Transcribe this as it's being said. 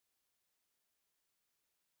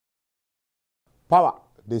Power,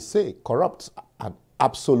 they say, corrupt, and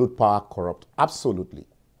absolute power corrupt. Absolutely.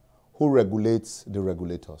 Who regulates the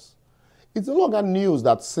regulators? It's no longer news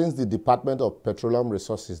that since the Department of Petroleum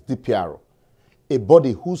Resources, DPRO, a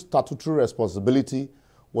body whose statutory responsibility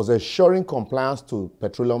was ensuring compliance to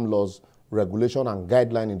petroleum laws, regulation, and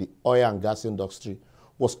guidelines in the oil and gas industry,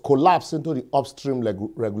 was collapsed into the upstream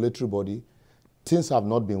regulatory body, things have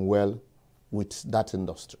not been well with that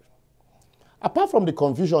industry. Apart from the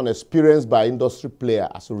confusion experienced by industry players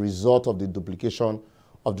as a result of the duplication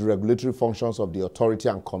of the regulatory functions of the authority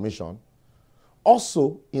and commission,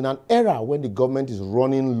 also in an era when the government is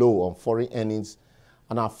running low on foreign earnings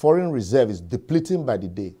and our foreign reserve is depleting by the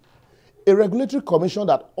day, a regulatory commission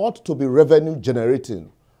that ought to be revenue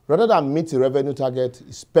generating rather than meet the revenue target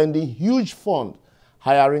is spending huge funds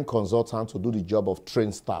hiring consultants to do the job of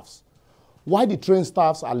trained staffs. Why the trained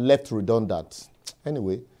staffs are left redundant?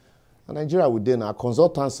 Anyway, in Nigeria we did now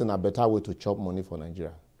consultants in a better way to chop money for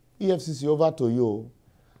Nigeria. EFCC, over to you.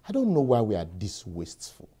 I don't know why we are this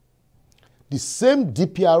wasteful. The same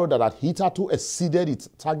DPRO that had hitherto exceeded its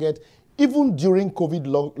target even during COVID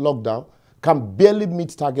lockdown can barely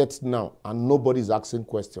meet targets now and nobody is asking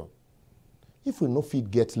questions. If we no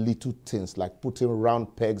fit get little things like putting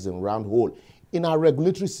round pegs in round hole in our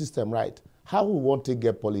regulatory system right, how we want to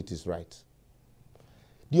get politics right?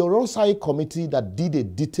 The Oronsai committee that did a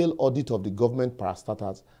detailed audit of the government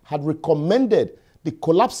parastatals had recommended the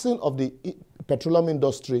collapsing of the petroleum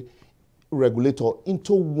industry regulator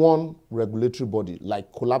into one regulatory body,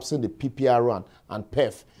 like collapsing the PPRO and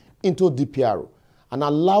PEF into DPRO, and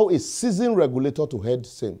allow a seasoned regulator to head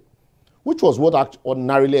same, which was what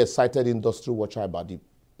ordinarily excited industry watcher about the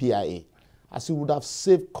PIA, as it would have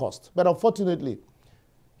saved cost. But unfortunately,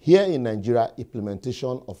 here in Nigeria,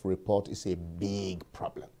 implementation of report is a big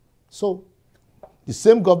problem. So, the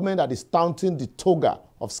same government that is touting the toga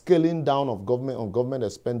of scaling down of government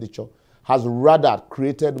expenditure has rather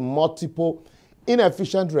created multiple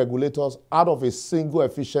inefficient regulators out of a single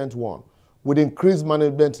efficient one with increased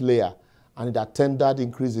management layer and the attendant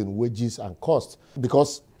increase in wages and costs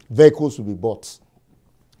because vehicles will be bought,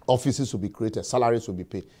 offices will be created, salaries will be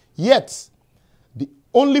paid. Yet, the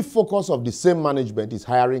only focus of the same management is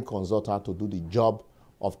hiring consultants to do the job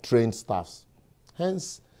of trained staffs.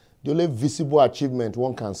 Hence, the only visible achievement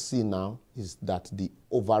one can see now is that the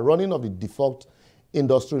overrunning of the default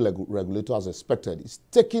industry regulator as expected is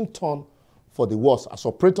taking turn for the worse as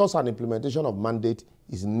operators and implementation of mandate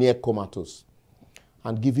is near comatose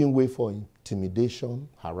and giving way for intimidation,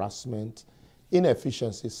 harassment,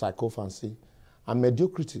 inefficiency, psychophancy, and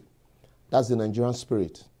mediocrity. That's the Nigerian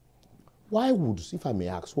spirit. Why would, if I may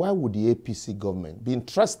ask, why would the APC government be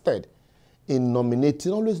interested in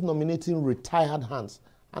always nominating retired hands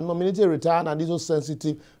and nominating a retired and this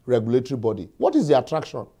sensitive regulatory body? What is the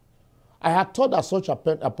attraction? I had thought that such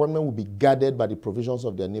appointment would be guarded by the provisions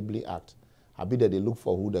of the Enabling Act. I bet that they look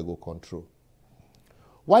for who they go control.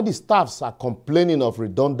 Why the staffs are complaining of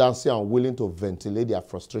redundancy and willing to ventilate their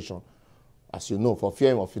frustration, as you know, for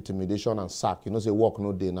fear of intimidation and sack, say work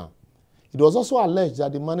no day now. It was also alleged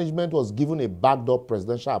that the management was given a backdoor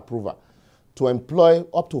presidential approval to employ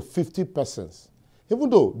up to 50 persons, even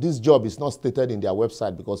though this job is not stated in their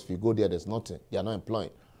website because if you go there, there's nothing. They are not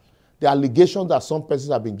employing. The allegation that some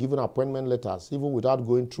persons have been given appointment letters even without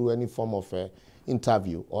going through any form of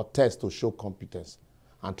interview or test to show competence.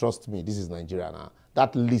 And trust me, this is Nigeria now.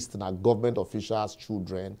 That list now, government officials,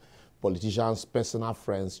 children, politicians, personal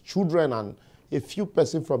friends, children, and a few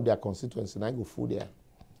persons from their constituency, and I go full there.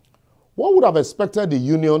 One would have expected the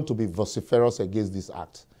union to be vociferous against this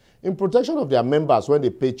act in protection of their members when they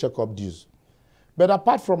pay check-up dues. But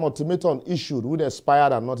apart from ultimatum issued, which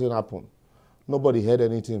expired and nothing happened, nobody heard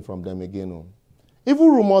anything from them again. Even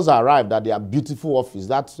rumors arrived that their beautiful office,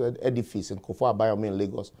 that edifice in Kofo Abayomi in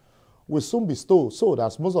Lagos, will soon be sold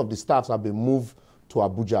as most of the staffs have been moved to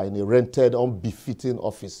Abuja in a rented, unbefitting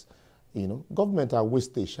office. Government and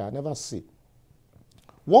wastage, I never see.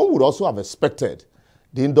 One would also have expected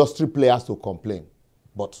the industry players to complain.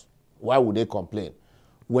 But why would they complain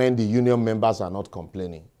when the union members are not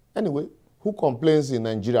complaining? Anyway, who complains in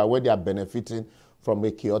Nigeria where they are benefiting from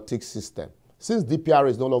a chaotic system? Since DPR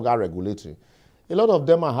is no longer regulatory, a lot of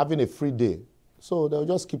them are having a free day. So they'll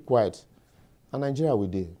just keep quiet. And Nigeria will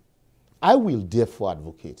do. I will therefore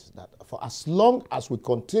advocate that for as long as we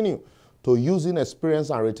continue to use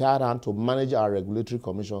inexperienced and retired hands to manage our regulatory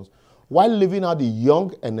commissions, while leaving out the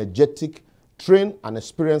young, energetic, trained and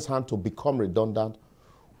experienced hand to become redundant,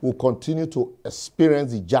 we'll continue to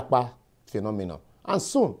experience the Japa phenomenon. And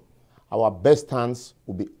soon, our best hands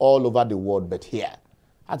will be all over the world, but here.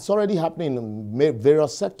 It's already happening in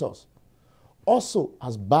various sectors. also,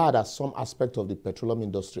 as bad as some aspect of the Petroleum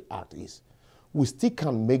Industry Act is, we still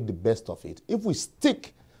can make the best of it if we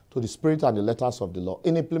stick to the spirit and the letters of the law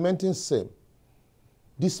in implementing same.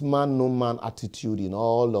 This man, no man attitude in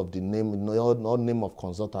all of the name, in all name of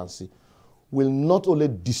consultancy will not only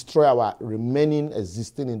destroy our remaining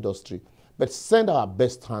existing industry, but send our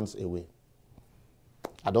best hands away.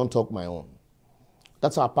 I don't talk my own.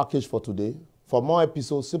 That's our package for today. For more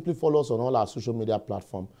episodes, simply follow us on all our social media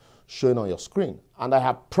platforms showing on your screen. And I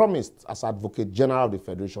have promised, as Advocate General of the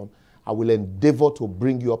Federation, I will endeavor to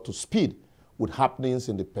bring you up to speed with happenings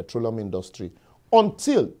in the petroleum industry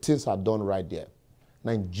until things are done right there.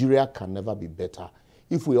 Nigeria can never be better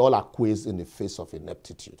if we all acquiesce in the face of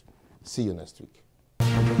ineptitude. See you next week.